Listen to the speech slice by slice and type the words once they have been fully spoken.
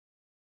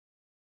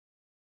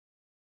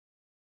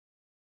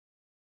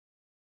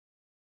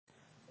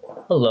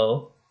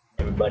Hello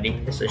everybody,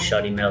 this is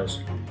Shotty Mills.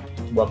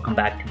 Welcome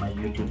back to my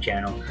YouTube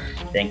channel.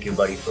 Thank you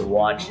buddy for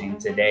watching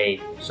today.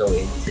 So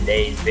in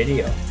today's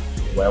video,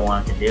 what I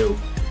wanted to do,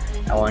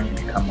 I wanted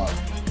to come up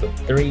with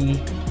 3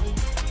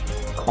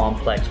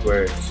 complex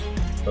words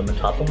from the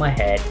top of my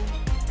head,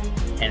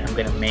 and I'm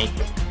gonna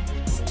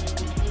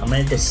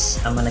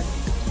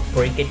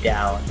break it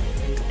down,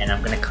 and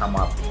I'm gonna come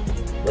up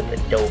with a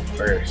dope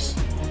verse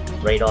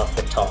right off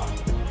the top.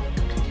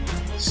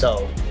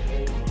 So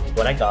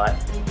what I got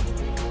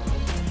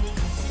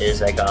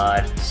is I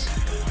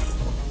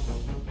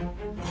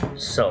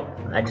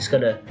just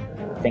gotta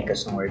think of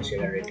some words here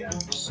to write down.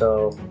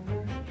 So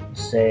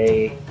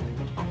say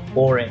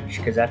orange,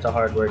 because that's a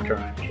hard word to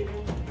rhyme to.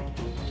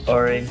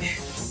 Orange,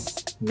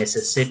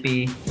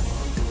 Mississippi,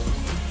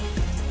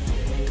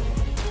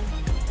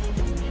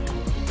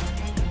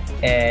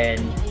 and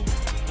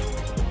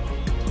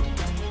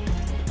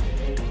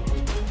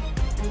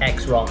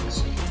X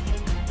rocks.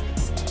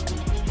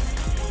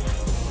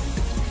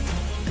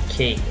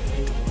 Okay.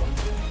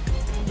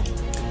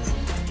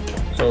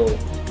 So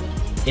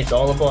it's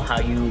all about how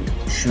you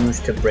choose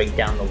to break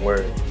down the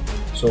word.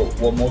 So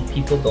what most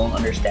people don't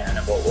understand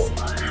about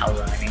how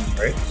rhyming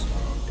works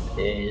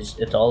is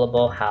it's all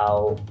about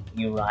how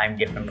you rhyme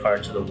different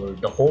parts of the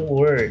word. The whole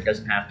word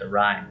doesn't have to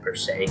rhyme per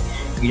se.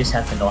 You just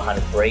have to know how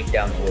to break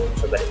down the word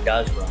so that it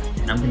does rhyme.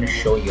 And I'm going to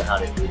show you how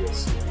to do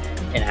this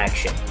in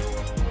action.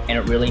 And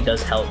it really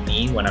does help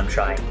me when I'm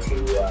trying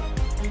to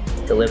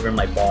deliver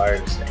my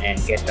bars and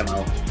get them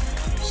out.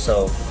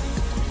 So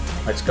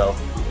let's go.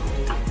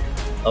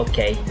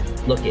 Okay,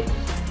 look it.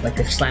 Like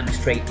a slamming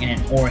straight in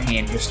an ore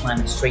hand, you're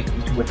slamming straight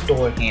into a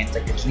door hand. It's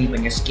like it's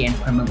leaving your skin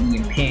permanently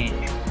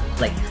impinged.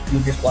 Like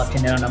you're just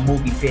watching it on a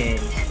movie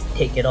binge.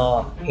 Take it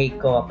off,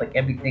 take off, like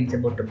everything's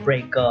about to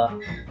break off.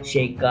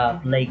 Shake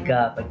up, lake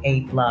up, like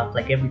A-block,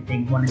 like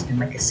everything runs in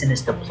like a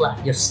sinister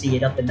plot. You'll see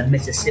it up in the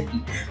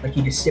Mississippi, like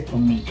you just sip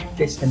on me,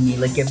 fist on me,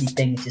 like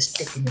everything is just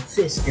sticking a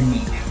fist in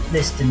me.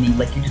 Listen to me,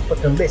 like you just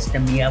put the list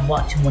on me. I'm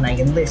watching when I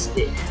enlist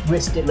it,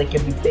 wrist it like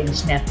everything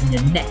snapped in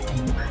your neck.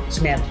 And you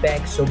snap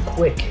back so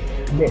quick.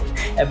 Lip,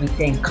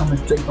 everything coming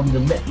straight from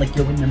your lip like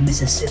you're in the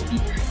Mississippi.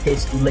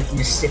 Tasty like you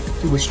just sip it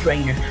through a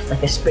strainer.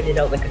 Like I spit it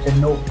out like it's a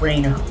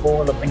no-brainer.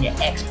 Roll up in your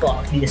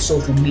Xbox, need a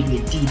social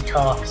media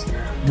detox.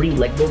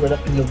 Like roll it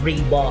up in your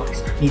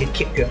Reeboks. Need to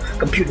kick your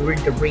computer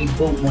into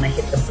reboot when I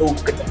hit the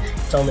boot.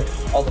 It's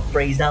all the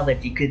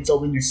phraseology, cause it's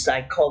all in your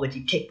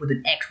psychology. Kick with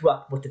an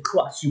X-rock with the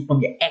cross you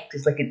from your X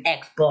is like an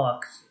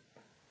Xbox.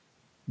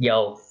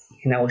 Yo,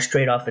 and that was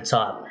straight off the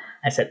top.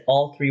 I said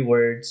all 3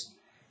 words,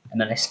 and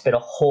then I spit a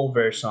whole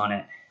verse on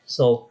it.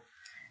 So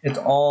it's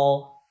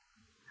all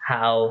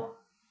how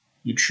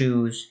you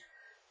choose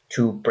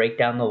to break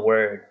down the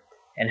word.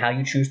 And how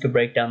you choose to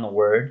break down the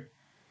word,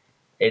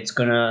 it's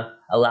gonna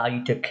allow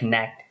you to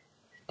connect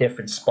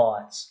different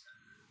spots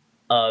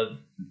of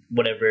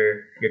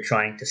whatever you're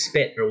trying to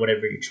spit or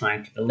whatever you're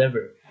trying to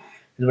deliver.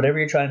 Because whatever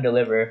you're trying to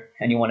deliver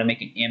and you want to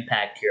make an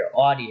impact to your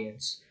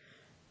audience,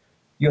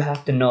 you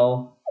have to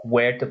know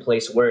where to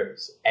place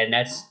words. And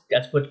that's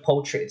what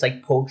poetry, it's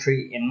like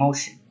poetry in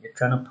motion. You're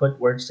trying to put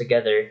words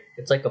together.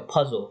 It's like a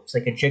puzzle. It's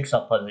like a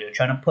jigsaw puzzle. You're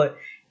trying to put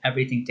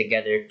everything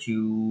together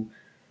to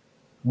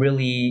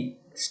really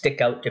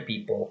stick out to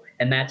people.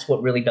 And that's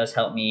what really does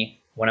help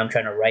me when I'm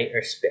trying to write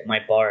or spit my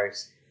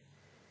bars.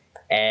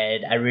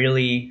 And I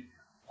really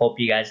hope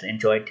you guys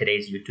enjoyed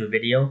today's YouTube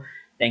video.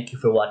 Thank you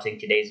for watching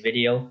today's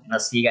video, and I'll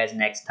see you guys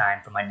next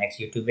time for my next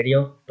YouTube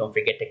video. Don't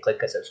forget to click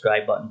the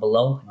subscribe button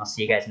below, and I'll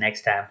see you guys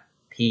next time.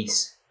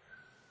 Peace.